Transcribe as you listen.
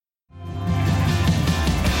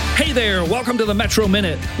Hey there, welcome to the Metro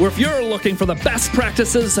Minute, where if you're looking for the best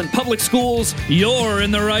practices in public schools, you're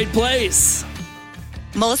in the right place.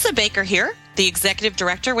 Melissa Baker here, the Executive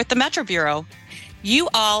Director with the Metro Bureau. You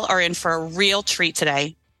all are in for a real treat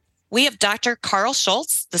today. We have Dr. Carl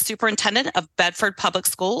Schultz, the Superintendent of Bedford Public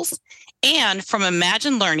Schools, and from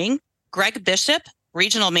Imagine Learning, Greg Bishop,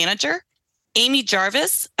 Regional Manager, Amy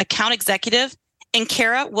Jarvis, Account Executive, and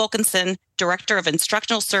Kara Wilkinson, Director of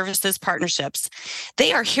Instructional Services Partnerships.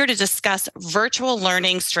 They are here to discuss virtual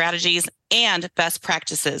learning strategies and best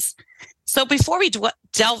practices. So before we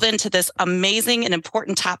delve into this amazing and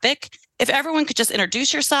important topic, if everyone could just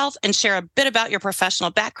introduce yourself and share a bit about your professional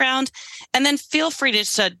background, and then feel free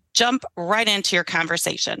to jump right into your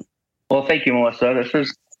conversation. Well, thank you, Melissa. This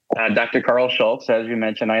is Dr. Carl Schultz. As you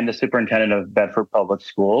mentioned, I am the Superintendent of Bedford Public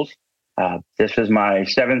Schools. This is my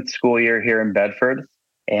 7th school year here in Bedford.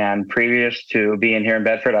 And previous to being here in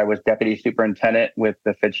Bedford, I was Deputy Superintendent with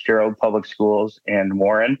the Fitzgerald Public Schools in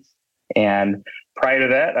Warren. And prior to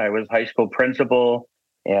that, I was high school principal,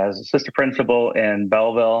 as assistant principal in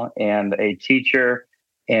Belleville, and a teacher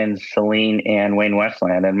in Saline and Wayne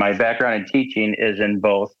Westland. And my background in teaching is in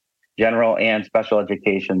both general and special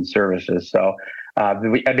education services. So I've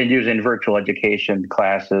been using virtual education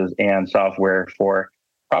classes and software for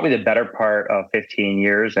probably the better part of 15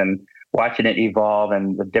 years, and watching it evolve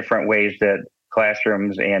and the different ways that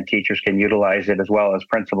classrooms and teachers can utilize it, as well as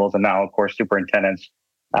principals and now, of course, superintendents.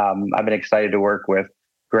 I've been excited to work with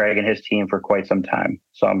Greg and his team for quite some time.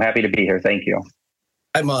 So I'm happy to be here. Thank you.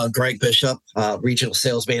 I'm Greg Bishop, Regional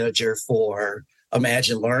Sales Manager for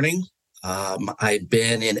Imagine Learning. I've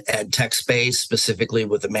been in ed tech space, specifically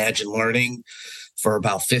with Imagine Learning, for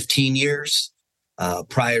about 15 years.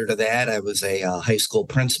 Prior to that, I was a high school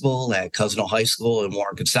principal at Cousino High School in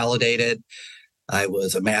Warren Consolidated. I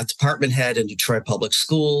was a math department head in Detroit Public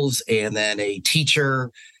Schools, and then a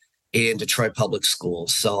teacher in Detroit Public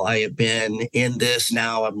Schools. So I have been in this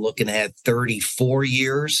now, I'm looking at 34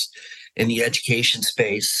 years in the education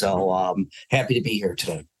space. So happy to be here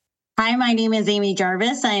today. Hi, my name is Amy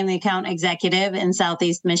Jarvis. I am the account executive in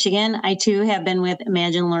Southeast Michigan. I too have been with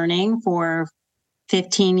Imagine Learning for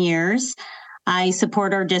 15 years. I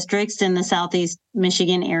support our districts in the Southeast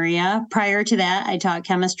Michigan area. Prior to that, I taught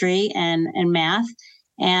chemistry and math.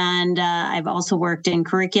 And I've also worked in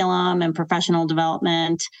curriculum and professional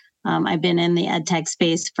development. I've been in the ed tech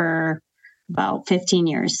space for about 15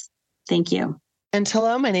 years. Thank you. And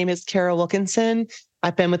hello, my name is Kara Wilkinson.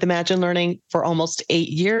 I've been with Imagine Learning for almost 8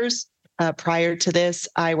 years. Prior to this,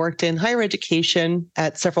 I worked in higher education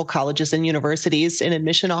at several colleges and universities in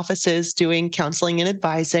admission offices doing counseling and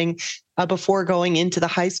advising before going into the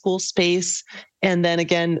high school space, and then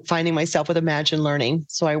again, finding myself with Imagine Learning.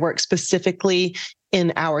 So I work specifically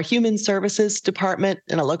in our human services department,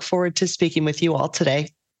 and I look forward to speaking with you all today.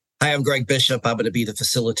 Hi, I'm Greg Bishop. I'm going to be the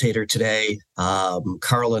facilitator today.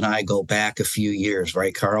 Carl and I go back a few years,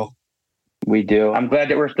 right, Carl? We do. I'm glad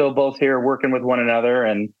that we're still both here working with one another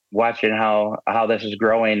and watching how this is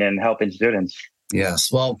growing and helping students.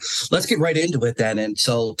 Yes. Well, let's get right into it then. And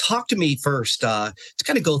so talk to me first to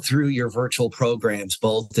kind of go through your virtual programs,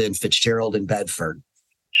 both in Fitzgerald and Bedford.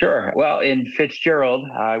 Sure. Well, in Fitzgerald,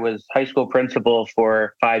 I was high school principal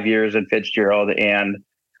for 5 years in Fitzgerald. And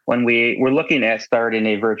when we were looking at starting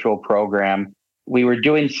a virtual program, we were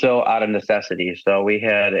doing so out of necessity. So we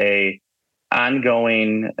had a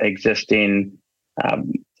ongoing existing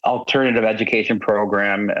alternative education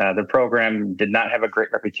program. The program did not have a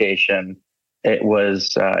great reputation. It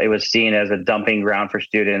was seen as a dumping ground for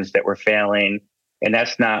students that were failing, and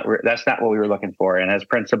that's not what we were looking for. And as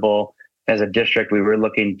principal, as a district, we were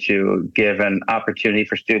looking to give an opportunity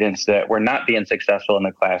for students that were not being successful in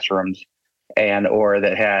the classrooms, and or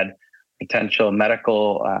that had potential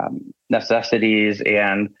medical necessities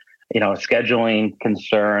and scheduling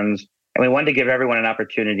concerns. And we wanted to give everyone an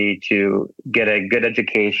opportunity to get a good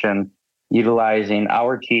education utilizing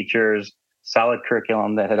our teachers' solid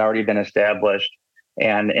curriculum that had already been established.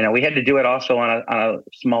 And we had to do it also on a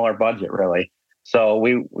smaller budget, really. So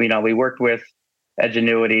we worked with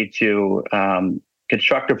Edgenuity to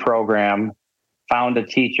construct a program, found a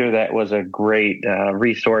teacher that was a great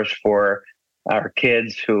resource for our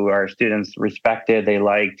kids, who our students respected, they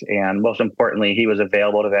liked, and most importantly, he was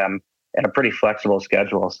available to them in a pretty flexible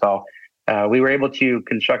schedule. So we were able to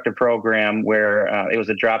construct a program where it was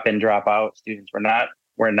a drop-in, drop-out. Students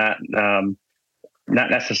were not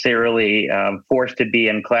necessarily forced to be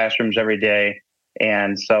in classrooms every day,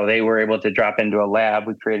 and so they were able to drop into a lab.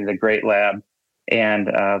 We created a great lab,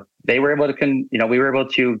 and they were able to we were able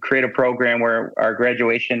to create a program where our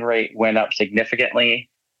graduation rate went up significantly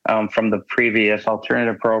from the previous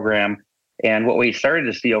alternative program. And what we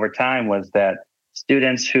started to see over time was that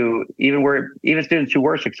students who even students who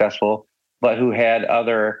were successful, but who had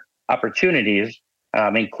other opportunities,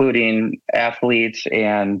 including athletes,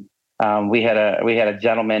 and we had a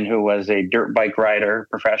gentleman who was a dirt bike rider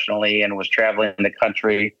professionally and was traveling the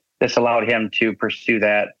country. This allowed him to pursue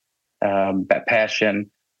that passion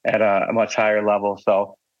at a much higher level.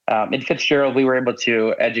 So in Fitzgerald, we were able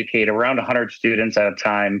to educate around 100 students at a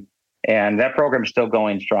time, and that program is still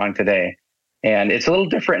going strong today. And it's a little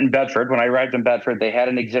different in Bedford. When I arrived in Bedford, they had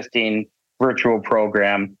an existing virtual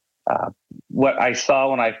program. What I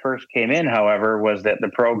saw when I first came in, however, was that the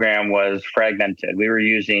program was fragmented. We were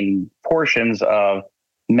using portions of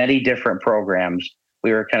many different programs.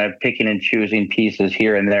 We were kind of picking and choosing pieces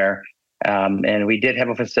here and there. And we did have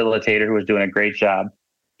a facilitator who was doing a great job.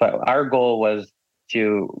 But our goal was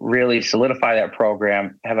to really solidify that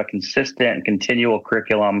program, have a consistent and continual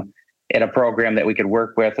curriculum in a program that we could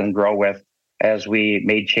work with and grow with as we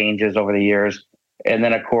made changes over the years. And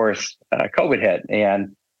then, of course, COVID hit.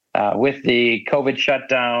 And with the COVID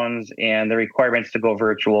shutdowns and the requirements to go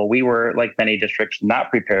virtual, we were, like many districts,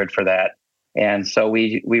 not prepared for that. And so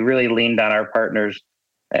we really leaned on our partners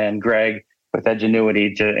and Greg with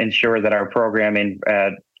Edgenuity to ensure that our programming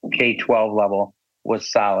at K-12 level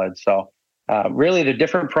was solid. So really, the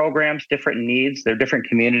different programs, different needs, they're different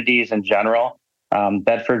communities in general.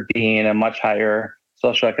 Bedford being a much higher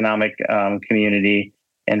socioeconomic community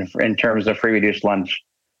in terms of free reduced lunch.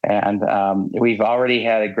 And we've already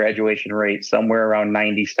had a graduation rate somewhere around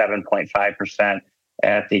 97.5%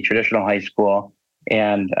 at the traditional high school.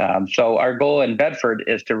 And so our goal in Bedford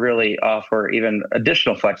is to really offer even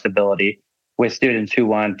additional flexibility with students who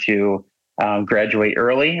want to graduate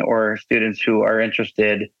early, or students who are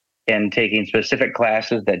interested in taking specific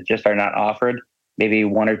classes that just are not offered, maybe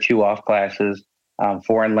one or two off classes,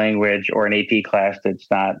 foreign language, or an AP class that's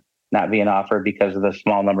not being offered because of the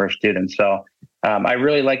small number of students. So I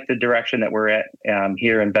really like the direction that we're at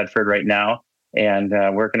here in Bedford right now. And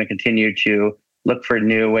we're going to continue to look for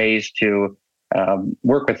new ways to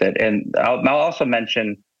work with it. And I'll also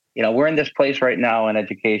mention, we're in this place right now in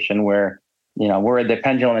education where, where the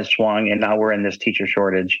pendulum has swung, and now we're in this teacher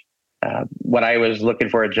shortage. When I was looking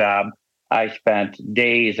for a job, I spent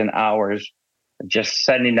days and hours just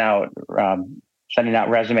sending out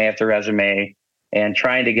resume after resume and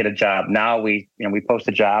trying to get a job. Now we post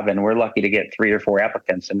a job and we're lucky to get 3 or 4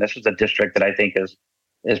 applicants. And this is a district that I think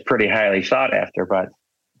is pretty highly sought after, but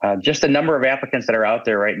just the number of applicants that are out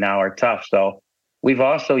there right now are tough. So we've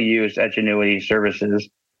also used Edgenuity services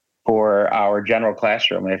for our general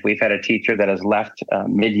classroom. And if we've had a teacher that has left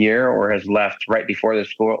mid-year or has left right before the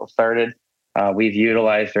school started, we've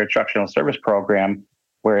utilized their instructional service program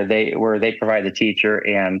where they provide the teacher,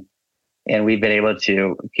 and we've been able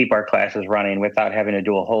to keep our classes running without having to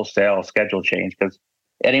do a wholesale schedule change. Because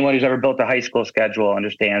anyone who's ever built a high school schedule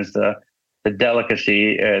understands the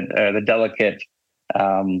delicacy, the delicate,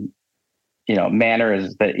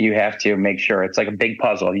 manners that you have to make sure. It's like a big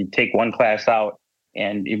puzzle. You take one class out,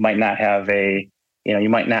 and you might not have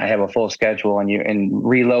a full schedule, and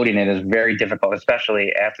reloading it is very difficult,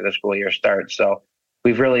 especially after the school year starts. So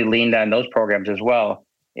we've really leaned on those programs as well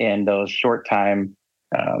in those short time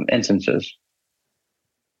instances.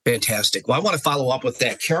 Fantastic. Well, I want to follow up with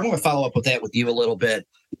that. Carol, I want to follow up with that with you a little bit.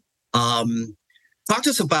 Talk to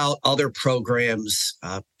us about other programs.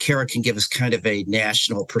 Kara can give us kind of a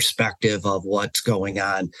national perspective of what's going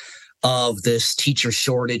on, of this teacher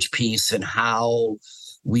shortage piece, and how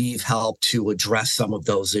we've helped to address some of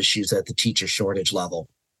those issues at the teacher shortage level.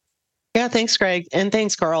 Yeah, thanks, Greg. And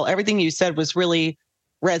thanks, Carl. Everything you said was really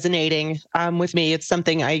resonating with me. It's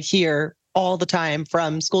something I hear all the time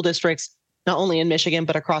from school districts, not only in Michigan,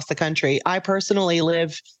 but across the country. I personally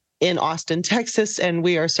live in Austin, Texas, and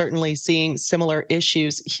we are certainly seeing similar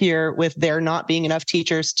issues here with there not being enough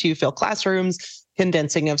teachers to fill classrooms,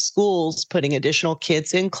 condensing of schools, putting additional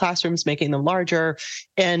kids in classrooms, making them larger.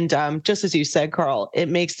 And just as you said, Carl, it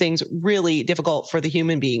makes things really difficult for the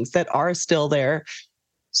human beings that are still there.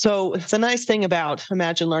 So the nice thing about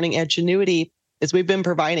Imagine Learning Edgenuity is we've been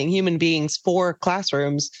providing human beings for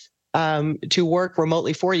classrooms to work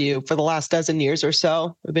remotely for you for the last dozen years or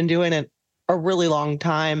so. We've been doing it a really long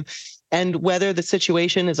time. And whether the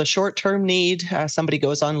situation is a short-term need, somebody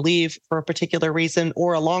goes on leave for a particular reason,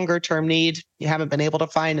 or a longer-term need, you haven't been able to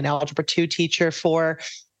find an Algebra 2 teacher for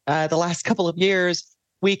the last couple of years,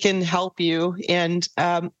 we can help you. And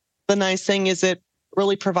the nice thing is it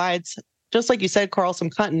really provides, just like you said, Carl, some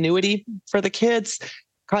continuity for the kids,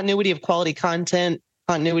 continuity of quality content,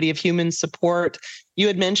 continuity of human support. You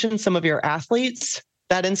had mentioned some of your athletes.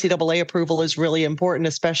 That NCAA approval is really important,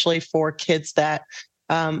 especially for kids that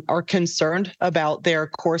are concerned about their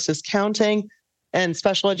courses counting, and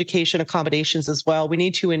special education accommodations as well. We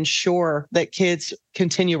need to ensure that kids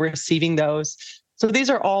continue receiving those. So these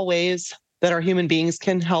are all ways that our human beings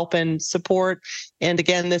can help and support. And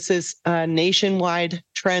again, this is a nationwide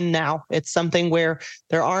trend now. It's something where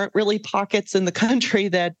there aren't really pockets in the country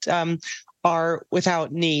that are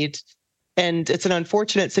without need. And it's an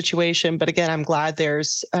unfortunate situation, but again, I'm glad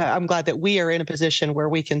that we are in a position where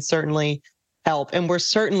we can certainly help. And we're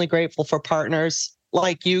certainly grateful for partners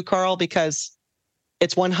like you, Carl, because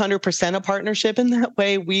it's 100% a partnership in that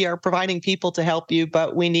way. We are providing people to help you,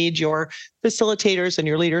 but we need your facilitators and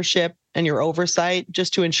your leadership and your oversight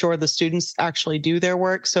just to ensure the students actually do their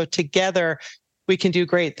work. So together we can do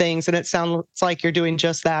great things. And it sounds like you're doing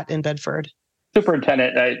just that in Bedford.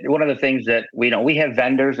 Superintendent, one of the things that we have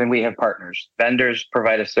vendors and we have partners. Vendors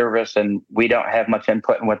provide a service and we don't have much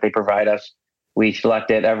input in what they provide us. We select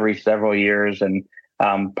it every several years, and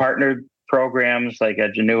partnered programs like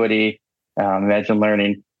Edgenuity, Imagine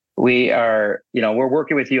Learning. We're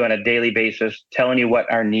working with you on a daily basis, telling you what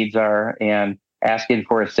our needs are and asking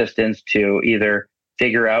for assistance to either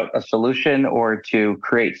figure out a solution or to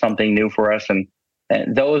create something new for us. And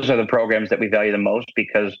those are the programs that we value the most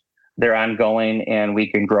because they're ongoing and we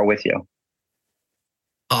can grow with you.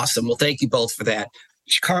 Awesome. Well, thank you both for that.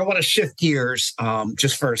 Carl, I want to shift gears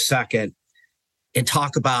just for a second and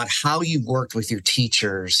talk about how you worked with your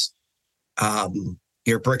teachers,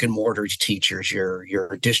 your brick and mortar teachers,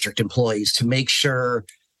 your district employees, to make sure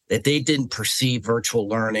that they didn't perceive virtual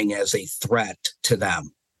learning as a threat to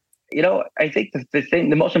them. I think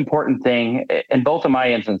the most important thing in both of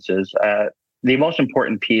my instances, the most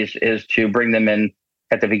important piece is to bring them in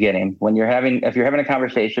at the beginning. If you're having a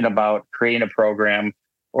conversation about creating a program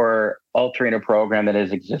or altering a program that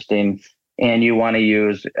is existing and you want to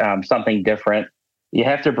use something different, you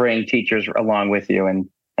have to bring teachers along with you and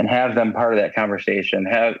have them part of that conversation,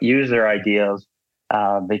 use their ideas,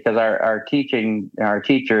 because our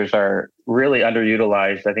teachers are really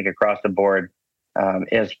underutilized, I think, across the board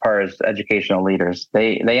as far as educational leaders.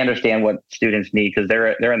 They understand what students need because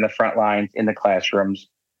they're in the front lines in the classrooms.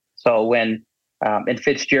 So when in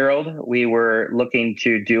Fitzgerald, we were looking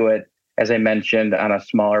to do it, as I mentioned, on a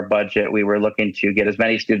smaller budget. We were looking to get as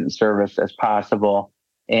many student service as possible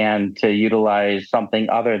and to utilize something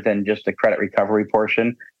other than just the credit recovery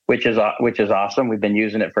portion, which is awesome. We've been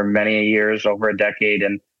using it for many years, over a decade,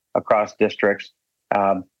 and across districts.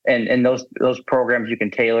 And those programs you can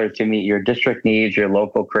tailor to meet your district needs, your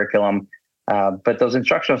local curriculum. But those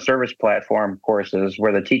instructional service platform courses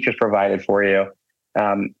where the teachers provided for you,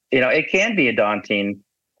 it can be daunting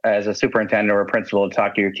as a superintendent or a principal to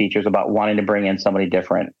talk to your teachers about wanting to bring in somebody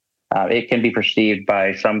different. It can be perceived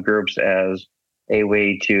by some groups as a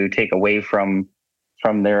way to take away from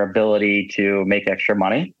their ability to make extra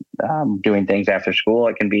money doing things after school.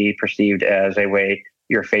 It can be perceived as a way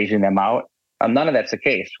you're phasing them out. None of that's the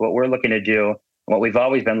case. What we're looking to do, what we've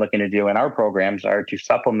always been looking to do in our programs, are to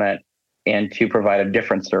supplement and to provide a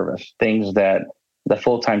different service, things that the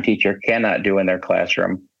full-time teacher cannot do in their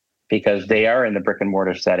classroom because they are in the brick and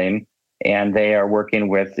mortar setting and they are working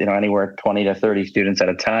with anywhere 20 to 30 students at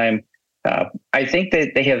a time. I think that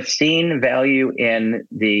they have seen value in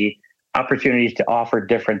the opportunities to offer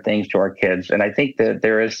different things to our kids. And I think that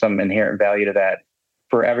there is some inherent value to that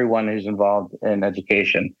for everyone who's involved in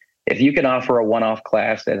education. If you can offer a one-off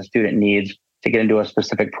class that a student needs to get into a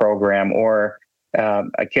specific program, or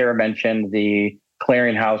Kara mentioned the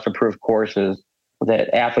clearinghouse approved courses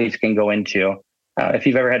that athletes can go into. If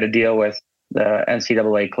you've ever had to deal with the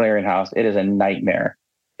NCAA clearinghouse, it is a nightmare.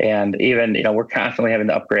 And even, we're constantly having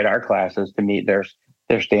to upgrade our classes to meet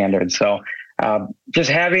their standards. So just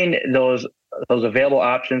having those available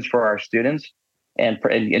options for our students and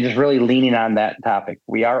just really leaning on that topic.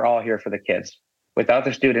 We are all here for the kids. Without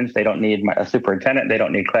the students, they don't need a superintendent. They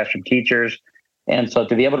don't need classroom teachers. And so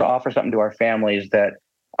to be able to offer something to our families that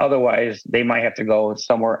otherwise they might have to go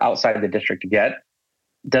somewhere outside the district to get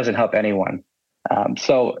doesn't help anyone.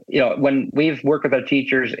 So when we've worked with our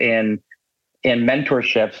teachers in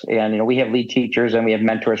mentorships, and we have lead teachers and we have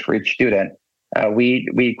mentors for each student,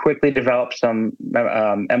 we quickly developed some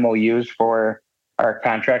MOUs for our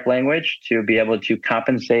contract language to be able to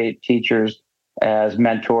compensate teachers as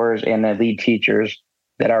mentors and the lead teachers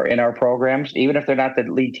that are in our programs. Even if they're not the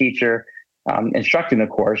lead teacher instructing the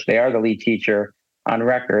course, they are the lead teacher on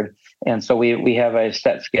record. And so we have a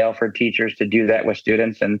set scale for teachers to do that with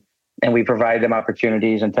students, and we provide them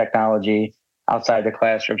opportunities and technology outside the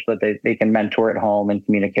classroom so that they can mentor at home and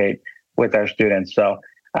communicate with our students. So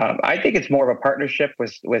I think it's more of a partnership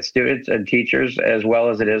with students and teachers as well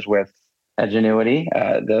as it is with Edgenuity.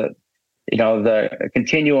 the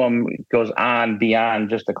continuum goes on beyond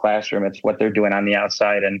just the classroom. It's what they're doing on the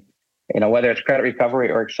outside. And, whether it's credit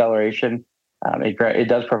recovery or acceleration, it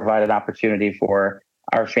does provide an opportunity for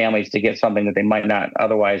our families to get something that they might not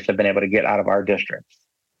otherwise have been able to get out of our district.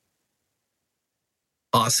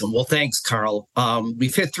 Awesome. Well, thanks, Carl.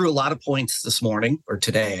 We've hit through a lot of points this morning, or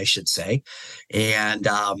today, I should say. And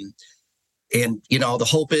the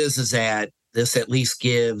hope is that this at least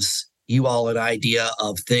gives you all an idea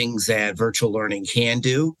of things that virtual learning can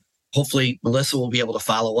do. Hopefully, Melissa will be able to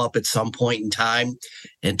follow up at some point in time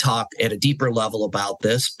and talk at a deeper level about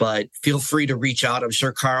this, but feel free to reach out. I'm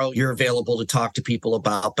sure, Carl, you're available to talk to people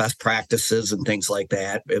about best practices and things like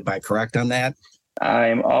that. Am I correct on that?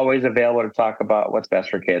 I'm always available to talk about what's best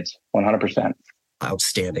for kids, 100%.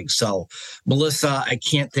 Outstanding. So, Melissa, I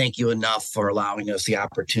can't thank you enough for allowing us the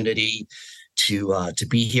opportunity to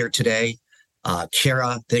be here today.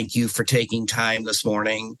 Kara, thank you for taking time this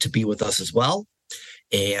morning to be with us as well.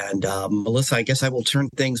 And Melissa, I guess I will turn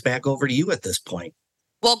things back over to you at this point.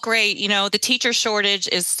 Well, great. The teacher shortage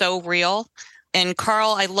is so real. And Carl,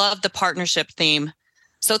 I love the partnership theme.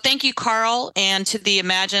 So thank you, Carl, and to the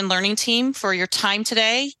Imagine Learning team for your time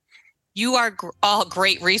today. You are all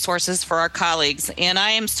great resources for our colleagues. And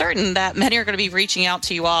I am certain that many are going to be reaching out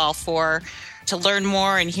to you all to learn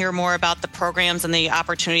more and hear more about the programs and the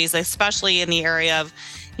opportunities, especially in the area of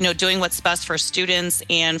doing what's best for students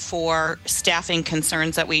and for staffing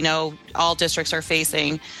concerns that we know all districts are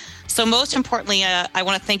facing. So most importantly, I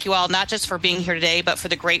want to thank you all, not just for being here today, but for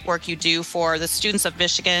the great work you do for the students of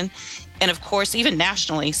Michigan and, of course, even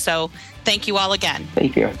nationally. So thank you all again.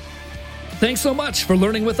 Thank you. Thanks so much for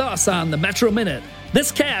learning with us on the Metro Minute.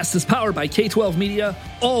 This cast is powered by K-12 Media,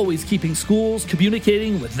 always keeping schools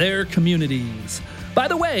communicating with their communities. By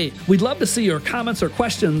the way, we'd love to see your comments or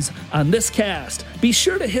questions on this cast. Be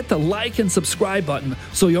sure to hit the like and subscribe button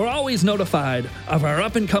so you're always notified of our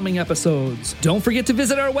up-and-coming episodes. Don't forget to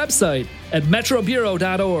visit our website at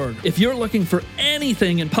metrobureau.org if you're looking for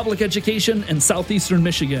anything in public education in southeastern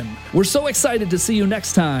Michigan. We're so excited to see you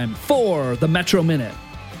next time for the Metro Minute.